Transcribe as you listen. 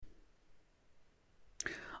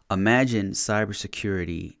Imagine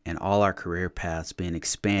cybersecurity and all our career paths being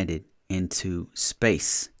expanded into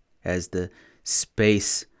space. As the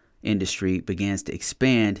space industry begins to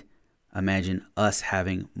expand, imagine us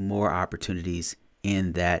having more opportunities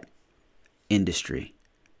in that industry.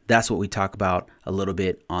 That's what we talk about a little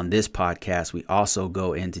bit on this podcast. We also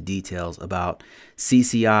go into details about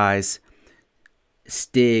CCI's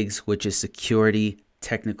STIGs, which is Security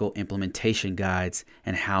Technical Implementation Guides,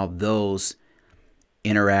 and how those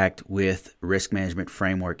interact with Risk Management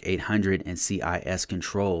Framework 800 and CIS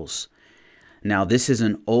controls. Now, this is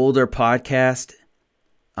an older podcast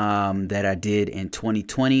that I did in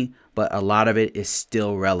 2020, but a lot of it is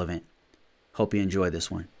still relevant. Hope you enjoy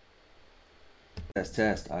this one.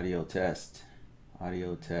 Test, audio test.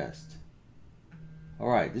 All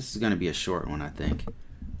right, this is going to be a short one, I think.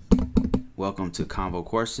 Welcome to Convo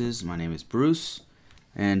Courses. My name is Bruce,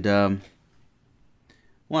 and I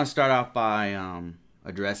want to start off by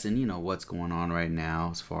addressing, what's going on right now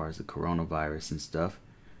as far as the coronavirus and stuff.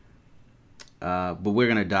 But we're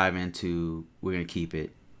going to keep it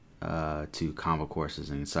to Convo Courses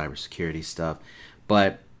and cybersecurity stuff.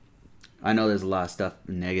 But I know there's a lot of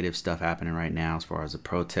negative stuff happening right now as far as the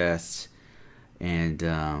protests and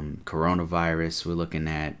coronavirus. We're looking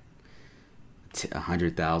at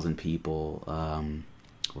 100,000 people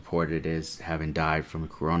reported as having died from the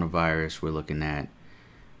coronavirus. We're looking at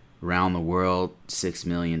around the world, 6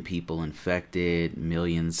 million people infected, a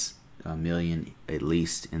million at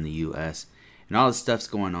least in the U.S. And all this stuff's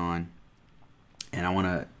going on. And I want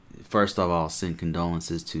to, first of all, send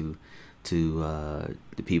condolences to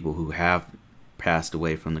the people who have passed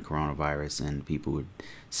away from the coronavirus and people who are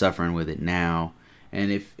suffering with it now.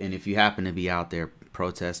 And if you happen to be out there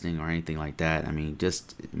protesting or anything like that,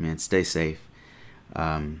 stay safe.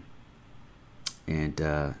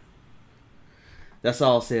 That's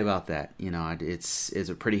all I'll say about that. It's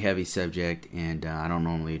a pretty heavy subject, and I don't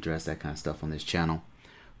normally address that kind of stuff on this channel.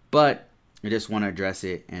 But I just want to address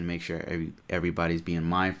it and make sure everybody's being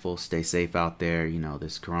mindful, stay safe out there.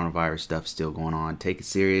 This coronavirus stuff's still going on. Take it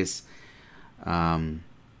serious. At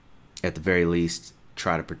the very least,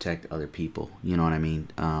 try to protect other people. You know what I mean?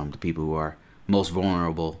 The people who are most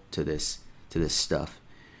vulnerable to this stuff.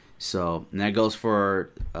 So, and that goes for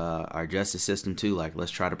our justice system too. Like,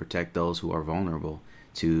 let's try to protect those who are vulnerable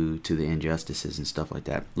to the injustices and stuff like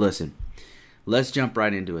that. Listen, let's jump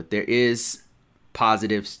right into it. There is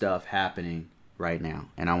positive stuff happening right now,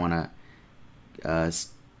 and I want to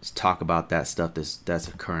talk about that stuff that's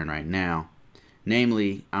occurring right now.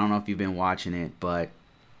 Namely, I don't know if you've been watching it, but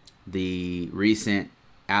the recent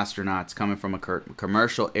astronauts coming from a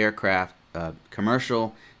commercial aircraft,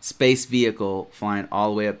 commercial space vehicle, flying all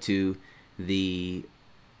the way up to the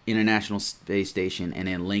International Space Station and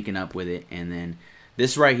then linking up with it. And then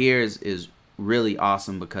this right here is really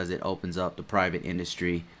awesome because it opens up the private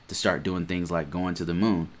industry to start doing things like going to the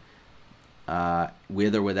moon,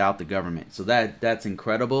 with or without the government. So that's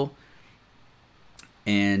incredible.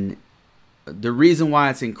 And the reason why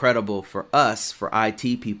it's incredible for us, for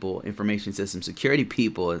IT people, information system security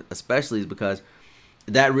people especially, is because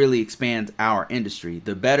that really expands our industry.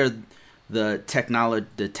 The better the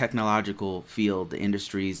technological field, the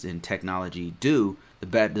industries and technology do,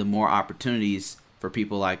 the more opportunities for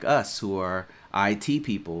people like us who are IT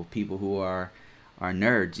people who are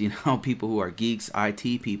nerds, people who are geeks,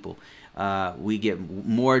 IT people. We get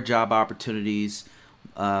more job opportunities,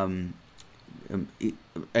 an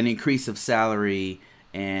increase of salary,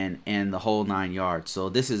 and the whole 9 yards. So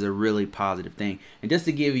this is a really positive thing. And just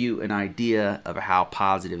to give you an idea of how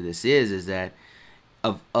positive this is that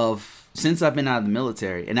of since I've been out of the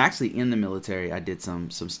military, and actually in the military, I did some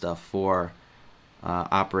stuff for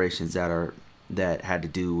operations that had to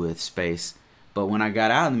do with space. But when I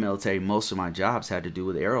got out of the military, most of my jobs had to do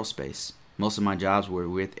with aerospace. Most of my jobs were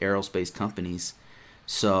with aerospace companies.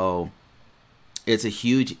 So it's a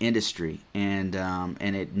huge industry, and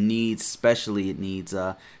it needs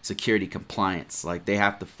security compliance. Like, they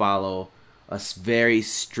have to follow a very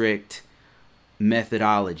strict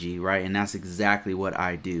methodology, right? And that's exactly what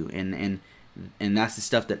I do, and that's the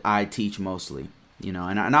stuff that I teach mostly.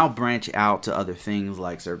 And I'll branch out to other things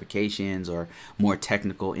like certifications or more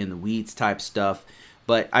technical in the weeds type stuff.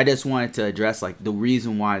 But I just wanted to address, like, the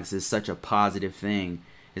reason why this is such a positive thing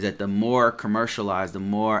is that the more commercialized, the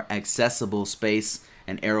more accessible space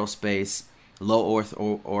and aerospace, low Earth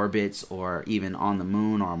orbits, or even on the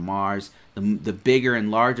moon or Mars, the bigger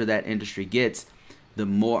and larger that industry gets, the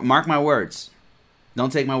more, mark my words,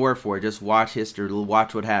 don't take my word for it, just watch history,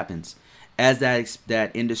 watch what happens. As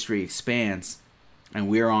that industry expands, and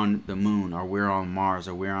we're on the moon, or we're on Mars,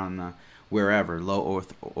 or we're on the wherever low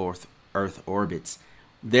Earth orbits,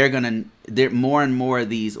 they're more and more of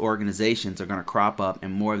these organizations are gonna crop up,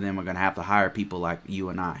 and more of them are gonna have to hire people like you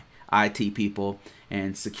and I, IT people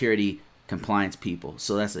and security compliance people.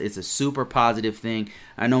 So it's a super positive thing.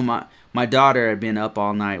 I know my daughter had been up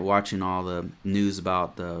all night watching all the news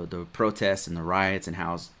about the protests and the riots and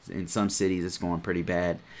how in some cities it's going pretty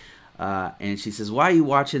bad. And she says, "Why are you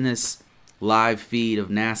watching this live feed of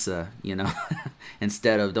NASA? You know,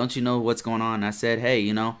 instead of, don't you know what's going on?" And I said, "Hey,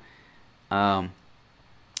 you know,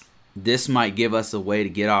 this might give us a way to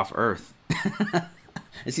get off Earth."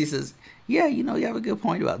 And she says, "Yeah, you know, you have a good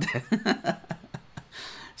point about that."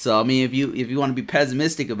 So I mean, if you want to be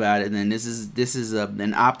pessimistic about it, then this is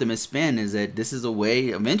an optimist spin. Is that this is a way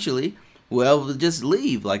eventually, well, we'll just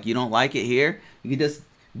leave. Like, you don't like it here, you can just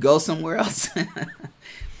go somewhere else.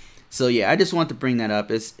 So yeah, I just want to bring that up.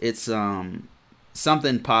 It's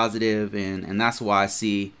something positive, and that's why I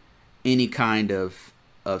see any kind of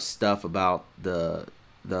stuff about the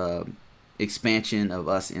expansion of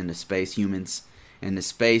us into space, humans, and the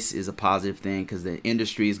space is a positive thing because the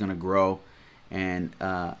industry is going to grow. And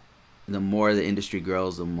the more the industry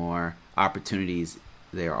grows, the more opportunities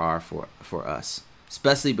there are for us,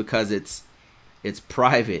 especially because it's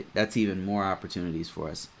private. That's even more opportunities for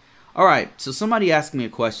us. All right, so somebody asked me a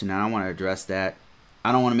question, and I want to address that.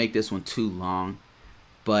 I don't want to make this one too long,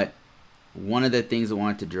 but one of the things I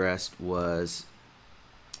wanted to address was,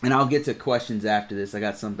 and I'll get to questions after this. I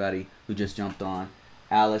got somebody who just jumped on.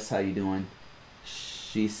 Alice, how you doing?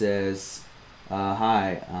 She says,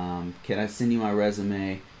 "Hi, can I send you my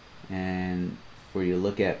resume and for you to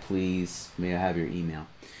look at, please? May I have your email?"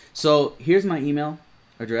 So here's my email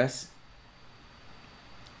address.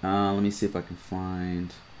 Let me see if I can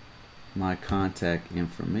find my contact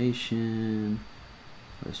information.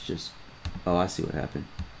 Let's just, oh, I see what happened.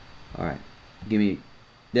 All right,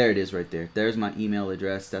 there it is right there. There's my email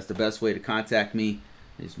address. That's the best way to contact me.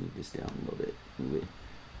 Let's move this down a little bit.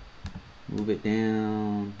 Move it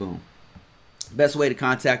down. Boom. Best way to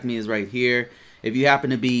contact me is right here. If you happen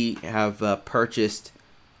to have purchased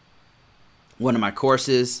one of my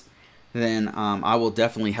courses, then I will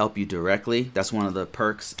definitely help you directly. That's one of the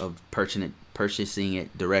perks of purchasing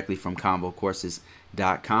it directly from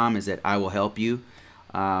combocourses.com, is that I will help you.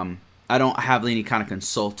 I don't have any kind of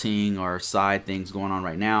consulting or side things going on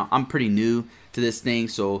right now. I'm pretty new to this thing,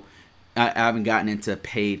 so I haven't gotten into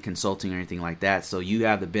paid consulting or anything like that. So you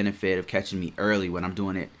have the benefit of catching me early when I'm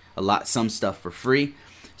doing it some stuff for free.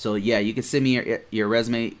 So yeah, you can send me your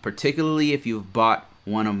resume, particularly if you've bought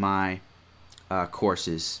one of my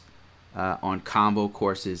courses on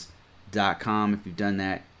combocourses.com. If you've done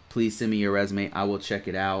that, please send me your resume. I will check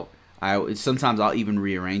it out. Sometimes I'll even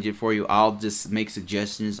rearrange it for you. I'll just make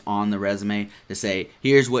suggestions on the resume to say,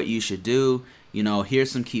 here's what you should do. You know,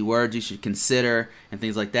 here's some keywords you should consider and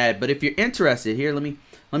things like that. But if you're interested, here, let me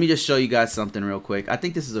just show you guys something real quick. I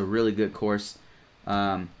think this is a really good course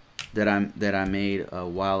that I made a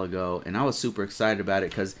while ago, and I was super excited about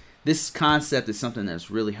it because this concept is something that's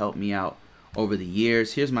really helped me out over the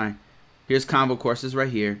years. Here's Combo Courses right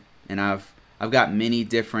here, and I've got many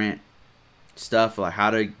different stuff like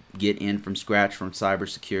how to get in from scratch from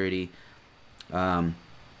cybersecurity,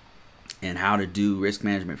 and how to do risk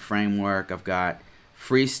management framework. I've got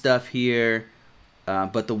free stuff here,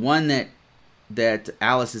 but the one that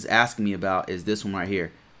Alice is asking me about is this one right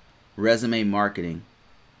here, resume marketing.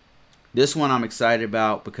 This one I'm excited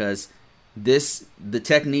about because the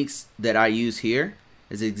techniques that I use here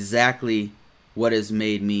is exactly what has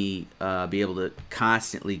made me be able to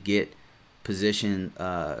constantly get positions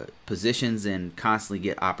and constantly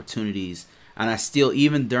get opportunities. And I still,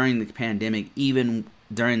 even during the pandemic, even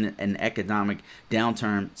during an economic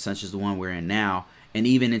downturn such as the one we're in now, and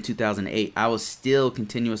even in 2008, I was still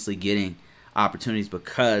continuously getting opportunities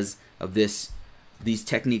because of these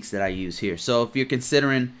techniques that I use here. So if you're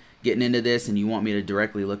considering getting into this and you want me to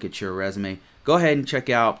directly look at your resume, go ahead and check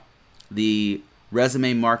out the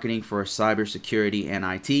resume marketing for cybersecurity and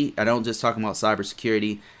IT. I don't just talk about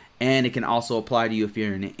cybersecurity, and it can also apply to you if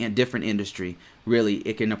you're in a different industry. Really,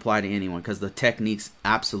 it can apply to anyone because the techniques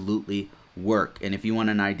absolutely work. And if you want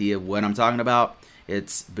an idea of what I'm talking about,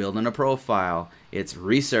 it's building a profile, it's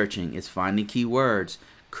researching, it's finding keywords,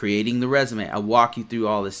 creating the resume. I walk you through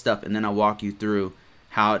all this stuff, and then I walk you through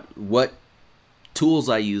what tools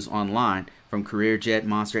I use online from CareerJet,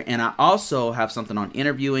 Monster, and I also have something on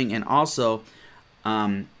interviewing, and also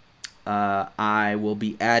I will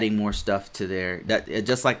be adding more stuff to there. That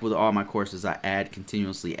just like with all my courses, I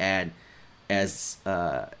continuously add as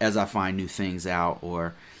I find new things out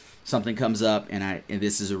or something comes up, and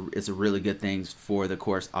it's a really good thing for the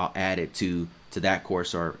course. I'll add it to that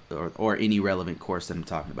course or any relevant course that I'm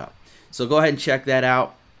talking about. So go ahead and check that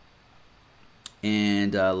out.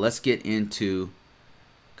 And let's get into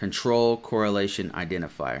control correlation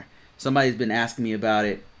identifier. Somebody's been asking me about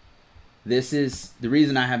it. This is the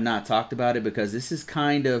reason I have not talked about it, because this is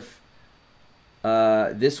kind of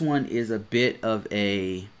this one is a bit of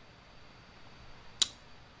a,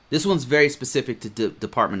 this one's very specific to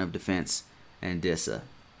Department of Defense and DISA.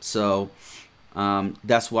 So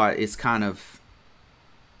that's why it's kind of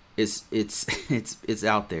it's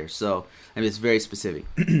out there. So I mean, it's very specific.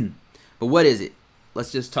 But what is it?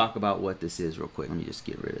 Let's just talk about what this is real quick. Let me just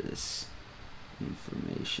get rid of this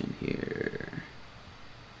information here.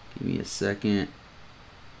 Give me a second.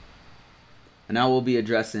 And I will be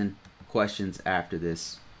addressing questions after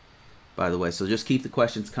this, by the way. So just keep the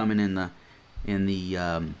questions coming in the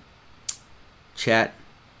chat,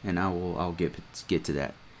 and I'll get to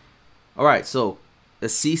that. All right. So a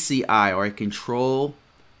CCI, or a control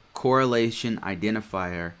correlation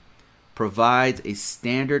identifier, provides a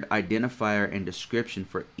standard identifier and description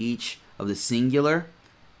for each of the singular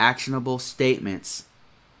actionable statements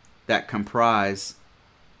that comprise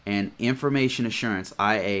an information assurance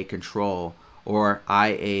IA control or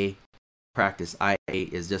IA practice. IA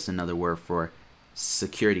is just another word for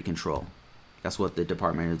security control. That's what the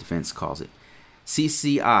Department of Defense calls it.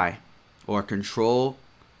 CCI, or control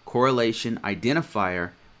correlation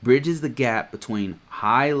identifier, bridges the gap between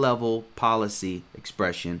high-level policy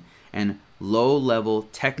expression and low-level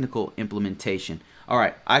technical implementation. All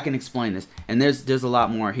right, I can explain this, and there's a lot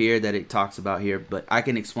more here that it talks about here, but I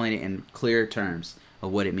can explain it in clear terms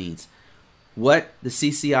of what it means. What the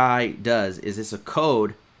CCI does is it's a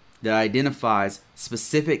code that identifies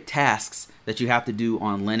specific tasks that you have to do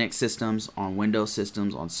on Linux systems, on Windows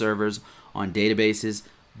systems, on servers, on databases,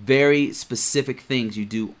 very specific things you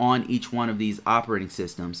do on each one of these operating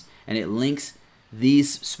systems, and it links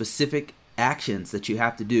these specific actions that you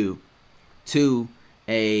have to do to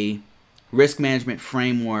a risk management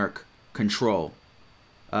framework control,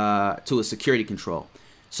 to a security control.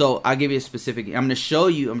 So I'll give you a specific, I'm going to show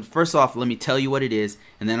you, first off, let me tell you what it is,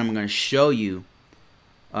 and then I'm going to show you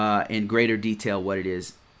in greater detail what it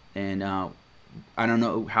is. And I don't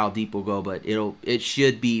know how deep we'll go, but it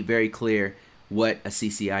should be very clear what a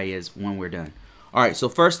CCI is when we're done. All right, so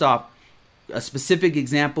first off, a specific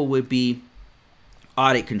example would be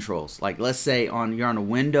audit controls. Like, let's say you're on a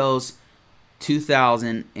Windows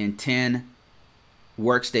 2010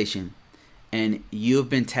 workstation, and you've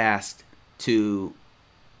been tasked to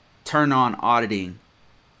turn on auditing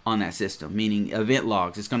on that system, meaning event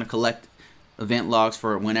logs. It's going to collect event logs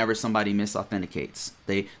for whenever somebody misauthenticates.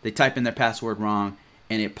 They type in their password wrong,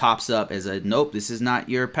 and it pops up as a, nope, this is not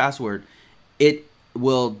your password. It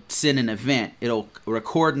will send an event. It'll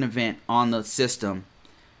record an event on the system,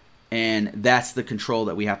 and that's the control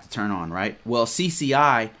that we have to turn on, right? Well,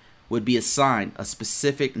 CCI would be assigned a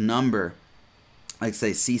specific number, like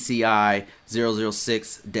say CCI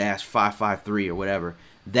 006-553 or whatever.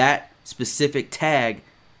 That specific tag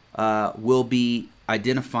will be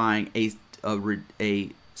identifying a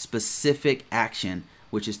specific action,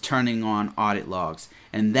 which is turning on audit logs.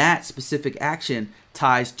 And that specific action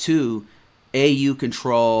ties to AU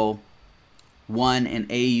control 1 and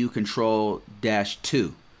AU control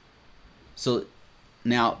 -2. So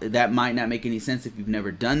now that might not make any sense if you've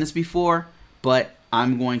never done this before, but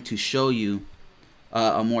I'm going to show you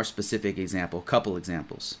a more specific example, a couple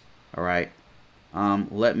examples. All right.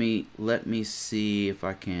 Let me see if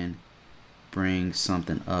I can bring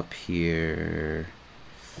something up here.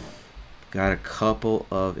 Got a couple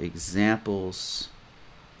of examples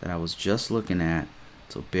that I was just looking at,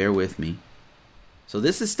 so bear with me. So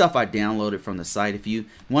this is stuff I downloaded from the site. If you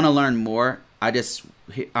want to learn more, I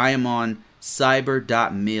am on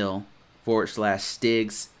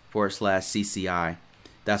cyber.mil/stigs/CCI.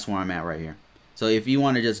 That's where I'm at right here. So if you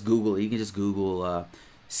want to just Google, you can just Google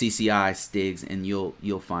CCI Stigs, and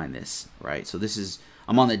you'll find this, right? So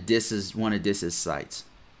I'm on the DISA's, one of DISA's sites.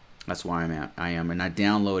 That's where I am, and I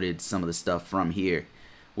downloaded some of the stuff from here,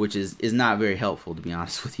 which is not very helpful, to be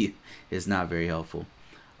honest with you. It's not very helpful.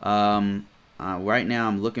 Right now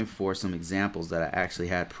I'm looking for some examples that I actually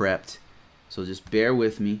had prepped, so just bear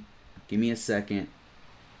with me. Give me a second,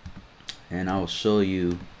 and I will show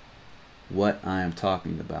you what I am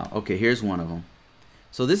talking about. Okay, here's one of them.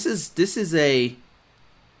 So this is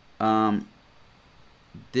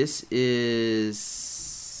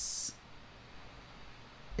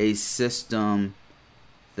a system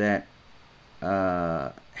that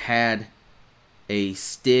had a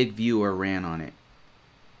Stig viewer ran on it.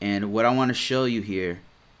 And what I want to show you here,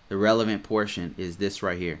 the relevant portion, is this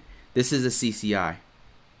right here. This is a CCI.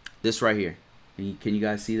 This right here. Can you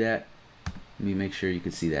guys see that? Let me make sure you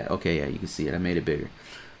can see that. Okay, yeah, you can see it. I made it bigger.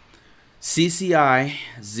 CCI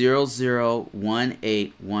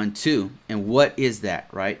 001812. And what is that,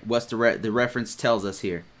 right? What's the reference tells us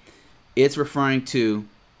here? It's referring to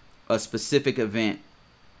a specific event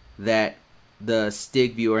that the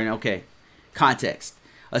STIG viewer, and okay, context.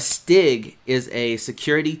 A STIG is a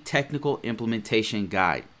security technical implementation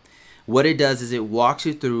guide. What it does is it walks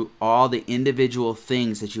you through all the individual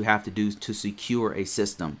things that you have to do to secure a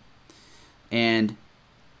system. And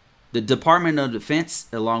the Department of Defense,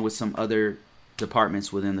 along with some other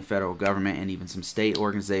departments within the federal government and even some state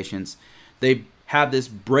organizations, they have this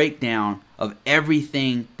breakdown of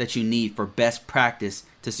everything that you need for best practice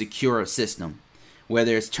to secure a system.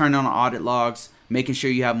 Whether it's turning on audit logs, making sure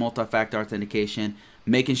you have multi-factor authentication,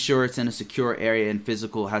 making sure it's in a secure area and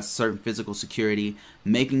has certain physical security,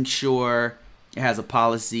 making sure it has a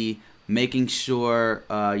policy, making sure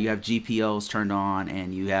you have GPOs turned on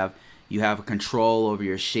and you have a control over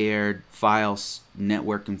your shared files,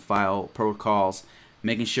 network and file protocols,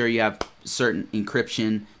 making sure you have certain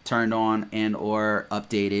encryption turned on and or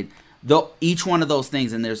updated. Though each one of those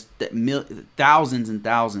things, and there's thousands and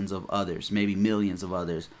thousands of others, maybe millions of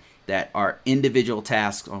others, that are individual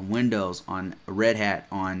tasks on Windows, on Red Hat,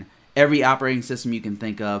 on every operating system you can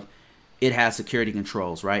think of. It has security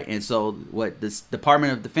controls, right? And so what this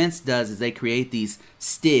Department of Defense does is they create these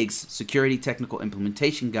STIGs, Security Technical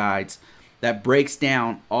Implementation Guides, that breaks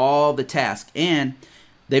down all the tasks. And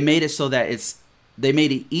they made it so that they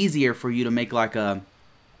made it easier for you to make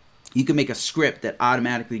you can make a script that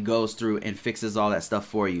automatically goes through and fixes all that stuff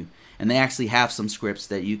for you. And they actually have some scripts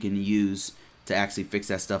that you can use to actually fix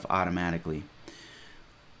that stuff automatically.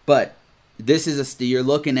 But this is you're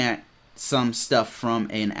looking at some stuff from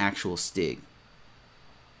an actual STIG.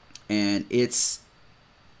 And it's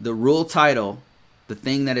the rule title, the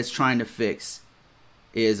thing that it's trying to fix,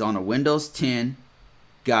 is on a Windows 10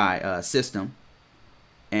 system.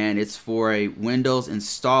 And it's for a Windows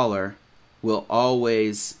installer will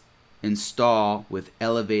always install with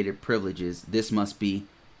elevated privileges. This must be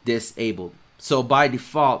disabled. So by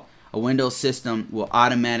default, a Windows system will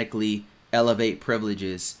automatically elevate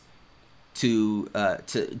privileges to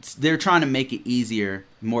they're trying to make it easier,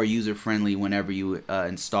 more user friendly whenever you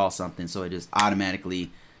install something, so it just automatically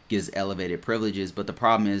gives elevated privileges. But the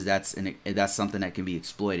problem is that's something that can be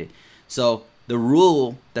exploited. So the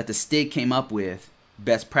rule that the STIG came up with,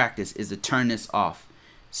 best practice, is to turn this off.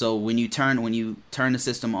 So when you turn the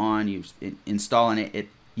system on, you installing it,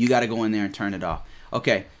 you got to go in there and turn it off.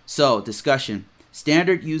 Okay, so discussion.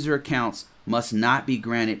 Standard user accounts must not be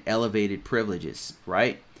granted elevated privileges,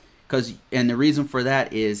 right? And the reason for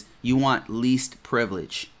that is you want least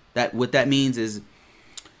privilege. What that means is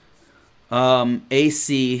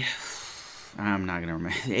AC. I'm not gonna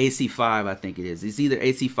remember. AC5, I think it is. It's either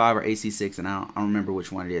AC5 or AC6, and I don't remember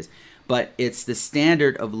which one it is. But it's the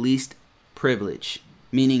standard of least privilege,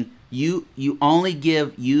 meaning you only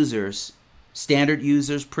give users, standard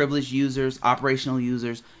users, privileged users, operational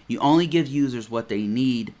users, you only give users what they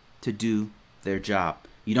need to do their job.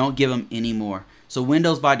 You don't give them any more. So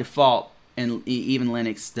Windows by default, and even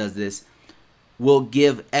Linux does this, will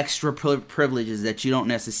give extra privileges that you don't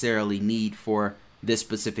necessarily need for this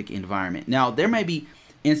specific environment. Now, there may be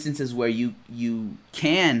instances where you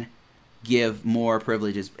can give more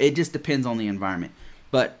privileges. It just depends on the environment.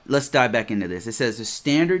 But let's dive back into this. It says the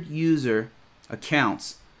standard user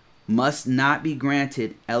accounts must not be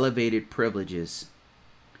granted elevated privileges.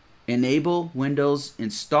 Enable Windows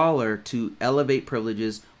installer to elevate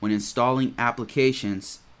privileges when installing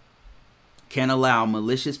applications. Can allow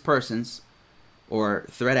malicious persons or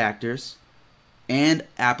threat actors and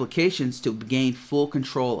applications to gain full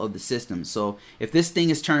control of the system. So if this thing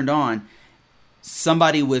is turned on,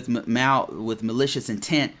 somebody with malicious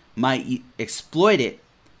intent might exploit it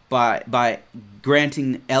by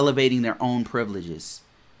elevating their own privileges,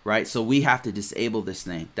 right? So we have to disable this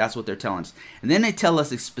thing. That's what they're telling us. And then they tell us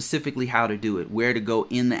specifically how to do it, where to go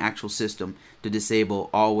in the actual system to disable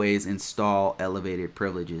always install elevated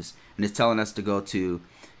privileges. And it's telling us to go to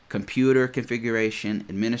computer configuration,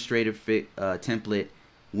 administrative template,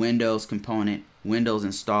 Windows component, Windows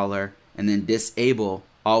installer, and then disable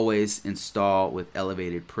always install with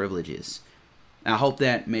elevated privileges. I hope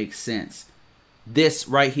that makes sense. This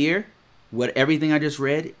right here, everything I just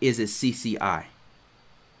read is a CCI.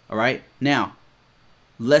 All right. Now,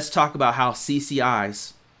 let's talk about how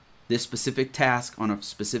CCIs, this specific task on a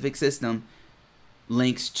specific system,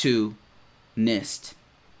 links to NIST.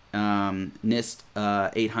 NIST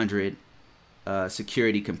 800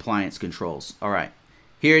 security compliance controls. All right.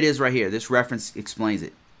 Here it is right here. This reference explains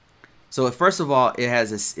it. So first of all, it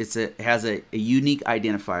has a unique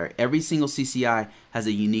identifier. Every single CCI has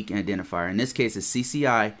a unique identifier. In this case, it's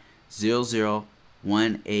CCI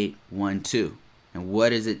 001812. And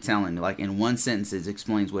what is it telling me? Like in one sentence, it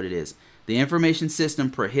explains what it is. The information system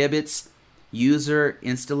prohibits user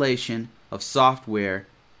installation of software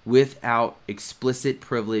without explicit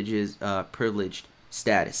privileged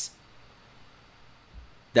status.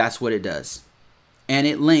 That's what it does. And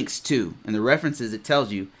it links to, and the references it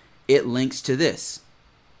tells you, it links to this.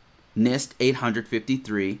 NIST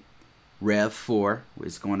 853, Rev 4,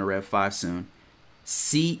 it's going to Rev 5 soon,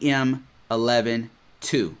 CM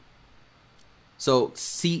 11.2. So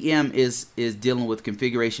CM is dealing with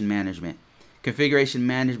configuration management. Configuration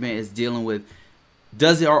management is dealing with,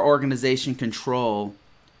 does our organization control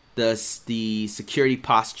the security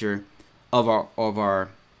posture of our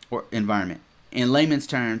environment? In layman's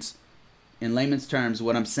terms,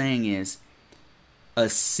 what I'm saying is a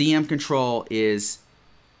CM control is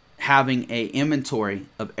having a inventory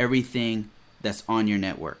of everything that's on your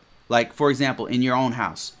network. Like, for example, in your own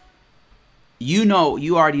house, you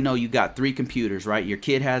already know you got 3 computers, right? Your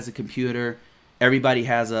kid has a computer, everybody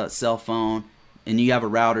has a cell phone, and you have a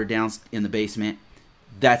router down in the basement.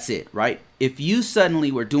 That's it, right? If you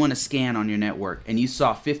suddenly were doing a scan on your network and you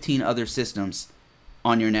saw 15 other systems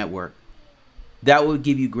on your network, that would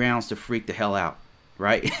give you grounds to freak the hell out,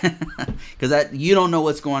 right? Because you don't know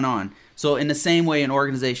what's going on. So in the same way, an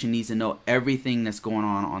organization needs to know everything that's going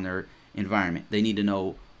on their environment. They need to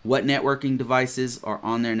know what networking devices are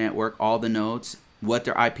on their network, all the nodes, what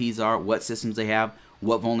their IPs are, what systems they have,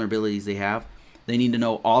 what vulnerabilities they have. They need to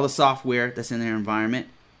know all the software that's in their environment,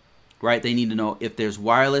 right? They need to know if there's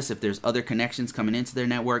wireless, if there's other connections coming into their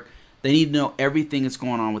network. They need to know everything that's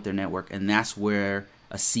going on with their network, and that's where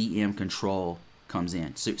a CM control comes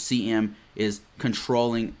in. So CM is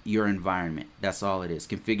controlling your environment. That's all it is.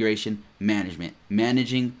 Configuration management.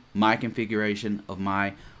 Managing my configuration of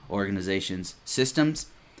my organization's systems,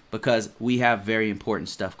 because we have very important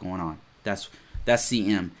stuff going on. That's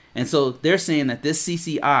CM. And so they're saying that this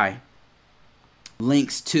CCI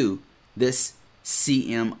links to this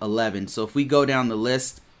CM11. So if we go down the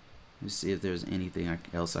list, let's see if there's anything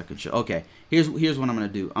else I can show. Okay, here's what I'm going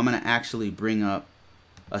to do. I'm going to actually bring up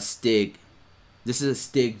a STIG. This is a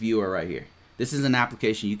STIG viewer right here. This is an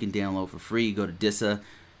application you can download for free. You go to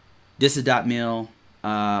disa.mil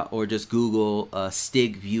or just Google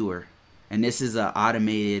STIG viewer. And this is an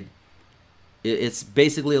automated, it's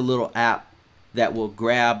basically a little app that will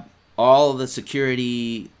grab all of the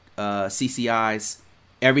security CCIs,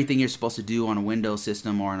 everything you're supposed to do on a Windows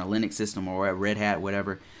system or on a Linux system or a Red Hat,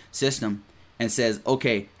 whatever system, and says,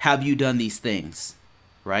 okay, have you done these things,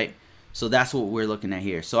 right? So that's what we're looking at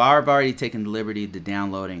here. So I've already taken the liberty to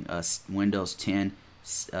downloading a Windows 10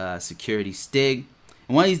 security STIG.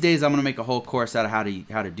 And one of these days, I'm going to make a whole course out of how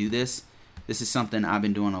to do this. This is something I've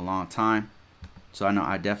been doing a long time, so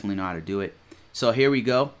I definitely know how to do it. So here we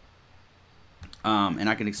go, and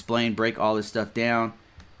I can break all this stuff down.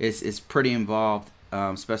 It's pretty involved,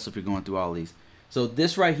 especially if you're going through all these. So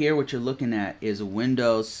this right here, what you're looking at, is a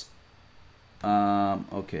Windows.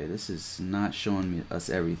 Okay, this is not showing us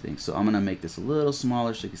everything, so I'm gonna make this a little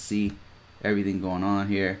smaller so you can see everything going on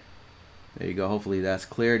here. There you go. Hopefully that's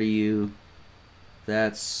clear to you.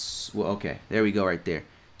 That's well, okay. There we go, right there.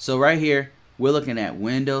 So right here, we're looking at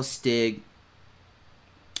Windows STIG.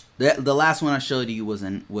 The last one I showed you was a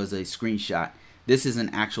screenshot. This is an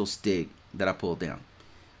actual STIG that I pulled down,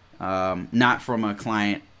 not from a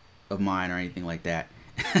client of mine or anything like that.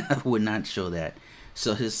 I would not show that.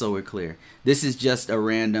 So just so we're clear, this is just a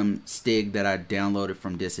random STIG that I downloaded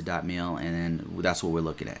from disa.mil, and then that's what we're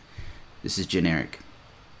looking at. This is generic.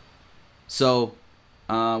 So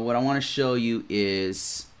what I want to show you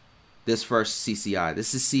is this first CCI.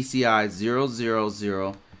 This is CCI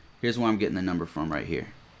 000. Here's where I'm getting the number from right here.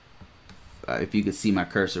 If you could see my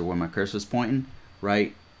cursor, where my cursor is pointing,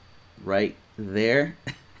 right there.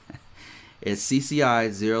 It's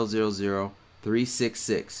CCI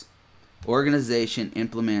 000366. Organization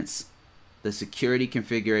implements the security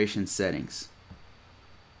configuration settings.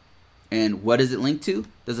 And what does it link to?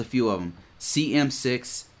 There's a few of them.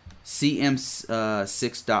 CM6,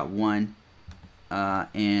 CM6.1,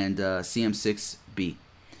 and CM6B.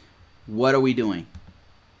 What are we doing?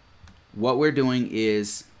 What we're doing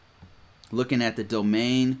is looking at the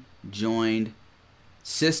domain joined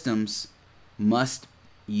systems must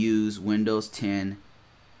use Windows 10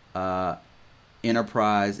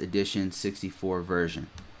 Enterprise Edition 64 version.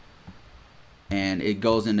 And it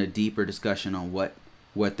goes into deeper discussion on what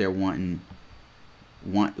they're wanting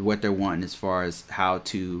as far as how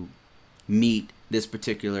to meet this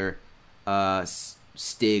particular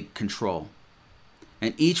STIG control.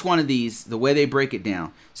 And each one of these, the way they break it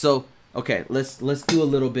down. So, okay, let's do a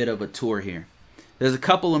little bit of a tour here. There's a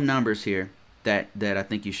couple of numbers here that I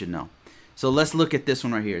think you should know. So let's look at this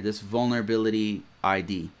one right here, this vulnerability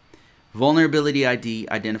ID. Vulnerability ID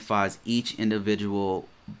identifies each individual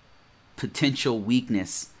potential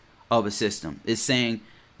weakness of a system. It's saying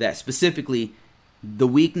that specifically the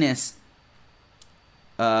weakness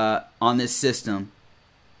on this system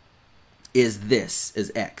is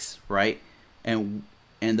X, right? And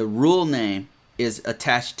the rule name is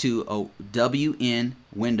attached to a WN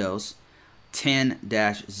Windows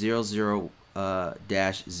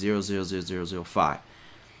 10-00-00005,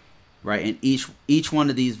 right? And each one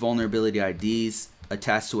of these vulnerability IDs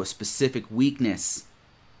attached to a specific weakness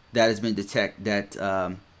that has been detected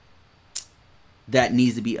that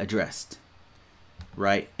needs to be addressed,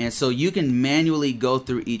 right? And so you can manually go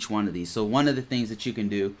through each one of these. So one of the things that you can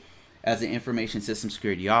do as an information system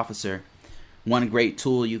security officer, one great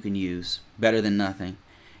tool you can use, better than nothing,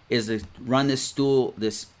 is to run this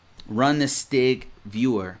STIG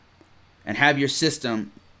viewer and have your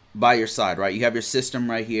system by your side, right? You have your system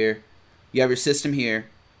right here. You have your system here,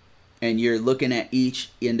 and you're looking at each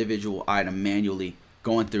individual item manually,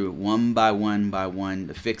 going through one by one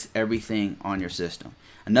to fix everything on your system.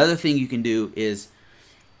 Another thing you can do is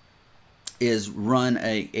run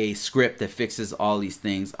a script that fixes all these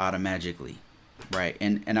things automatically, right?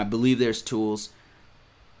 And I believe there's tools.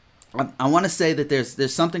 I want to say that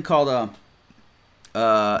there's something called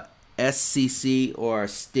a SCC or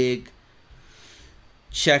STIG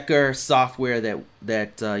checker software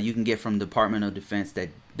that you can get from Department of Defense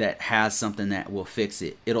that has something that will fix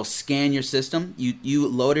it. It'll scan your system. You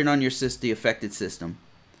load it on your system, the affected system,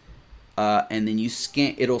 and then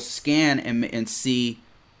it'll scan and see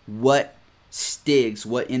what STIGs,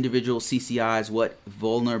 what individual CCIs, what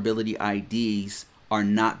vulnerability IDs are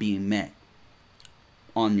not being met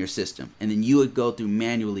on your system, and then you would go through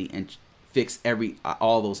manually and fix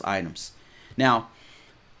all those items. Now,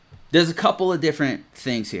 there's a couple of different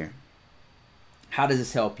things here. How does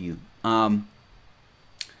this help you?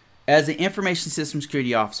 As an information system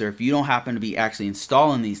security officer, if you don't happen to be actually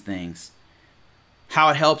installing these things, how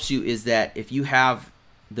it helps you is that if you have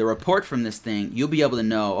the report from this thing, you'll be able to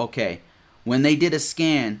know, okay, when they did a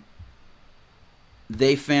scan,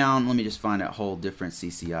 they found, let me just find a whole different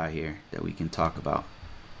CCI here that we can talk about.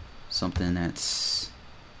 Something that's,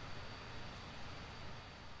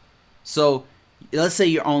 so let's say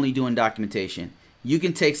you're only doing documentation. You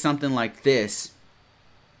can take something like this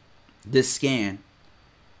scan,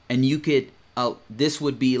 and you could, this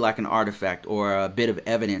would be like an artifact or a bit of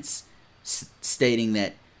evidence stating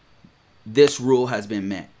that this rule has been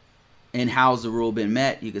met. And how's the rule been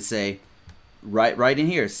met? You could say, right in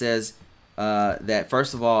here, it says that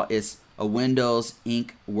first of all, it's a Windows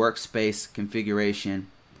Inc. workspace configuration.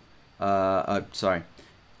 A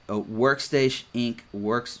Workstation Inc.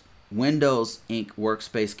 Windows Inc.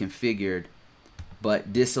 workspace configured,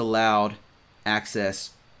 but disallowed access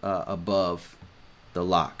above the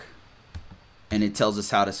lock. And it tells us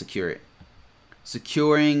how to secure it.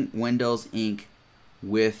 Securing Windows Inc.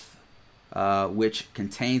 with which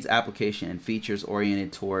contains application and features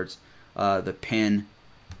oriented towards pen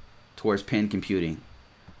computing.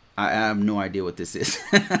 I have no idea what this is.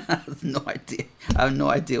 I have no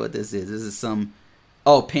idea what this is. This is some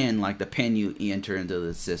pen, like the pen you enter into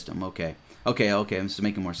the system. Okay. This is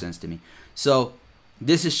making more sense to me. So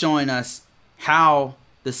this is showing us how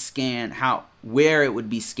the scan, where it would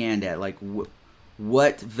be scanned at, like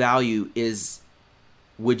what value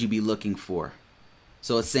would you be looking for.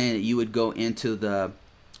 So it's saying that you would go into the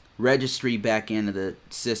registry back end of the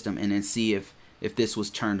system and then see if this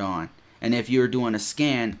was turned on. And if you're doing a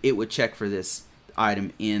scan, it would check for this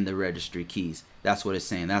item in the registry keys. That's what it's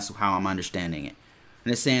saying. That's how I'm understanding it.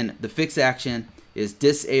 And it's saying the fix action is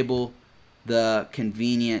disable the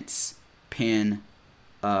convenience pin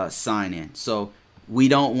sign in. So we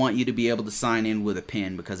don't want you to be able to sign in with a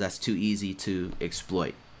pin because that's too easy to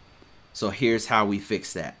exploit. So here's how we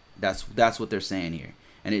fix that. That's what they're saying here.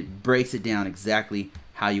 And it breaks it down exactly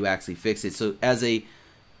how you actually fix it. So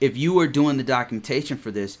if you were doing the documentation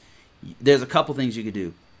for this, there's a couple things you could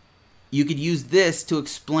do. You could use this to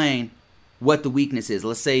explain what the weakness is.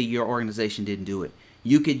 Let's say your organization didn't do it.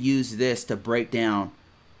 You could use this to break down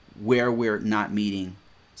where we're not meeting,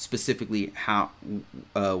 specifically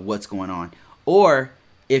what's going on. Or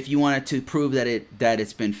if you wanted to prove that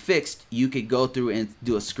it's been fixed, you could go through and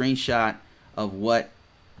do a screenshot of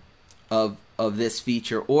this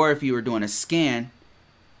feature. Or if you were doing a scan,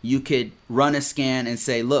 you could run a scan and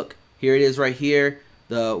say, look, here it is right here.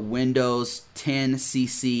 The Windows 10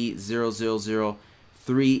 CC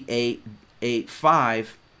 0003885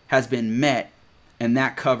 has been met, and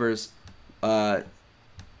that covers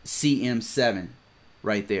CM7.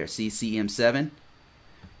 right there. See CM7.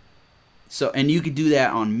 So, and you could do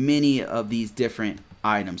that on many of these different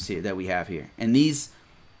items here that we have here. And these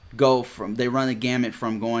go from, they run the gamut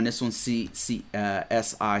from going, this one's SI16.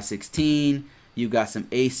 You've got some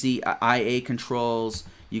AC, IA controls.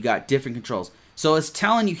 You got different controls. So it's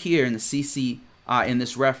telling you here in the CCI, in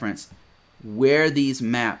this reference, where these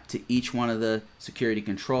map to each one of the security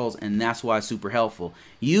controls, and that's why it's super helpful.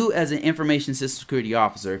 You as an information system security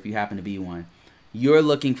officer, if you happen to be one, you're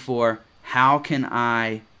looking for, how can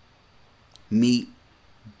I meet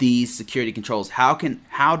these security controls? How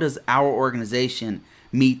does our organization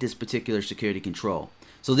meet this particular security control?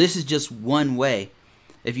 So this is just one way.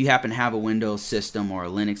 If you happen to have a Windows system or a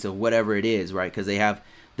Linux or whatever it is, right? Because they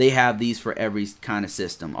have these for every kind of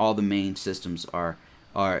system. All the main systems are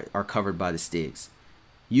covered by the STIGs.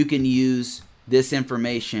 You can use this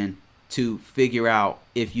information to figure out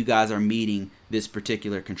if you guys are meeting this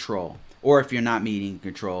particular control, or if you're not meeting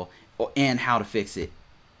control, and how to fix it.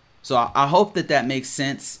 So I hope that makes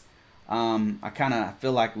sense. I kind of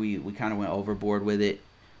feel like we kind of went overboard with it.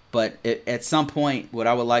 But at some point, what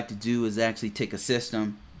I would like to do is actually take a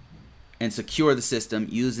system and secure the system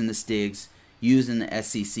using the STIGs, using the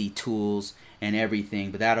SCC tools and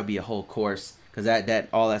everything. But that'll be a whole course, because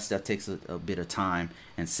all that stuff takes a bit of time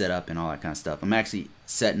and setup and all that kind of stuff. I'm actually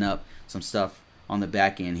setting up some stuff on the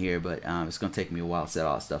back end here, but it's going to take me a while to set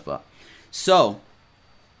all that stuff up. So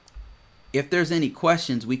if there's any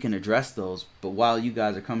questions, we can address those. But while you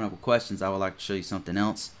guys are coming up with questions, I would like to show you something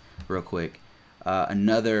else real quick.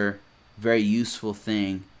 Another very useful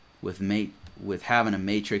thing with having a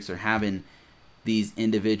matrix, or having these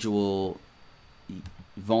individual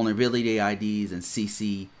vulnerability IDs and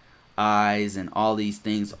CCIs and all these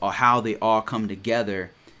things, or how they all come together,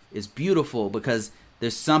 is beautiful, because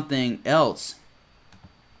there's something else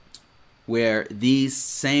where these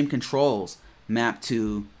same controls map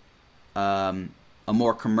to a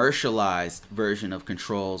more commercialized version of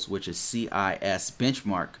controls, which is CIS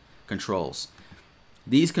benchmark controls.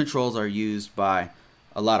 These controls are used by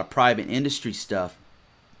a lot of private industry stuff.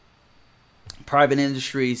 Private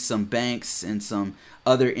industries, some banks, and some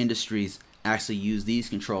other industries actually use these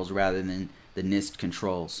controls rather than the NIST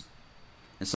controls.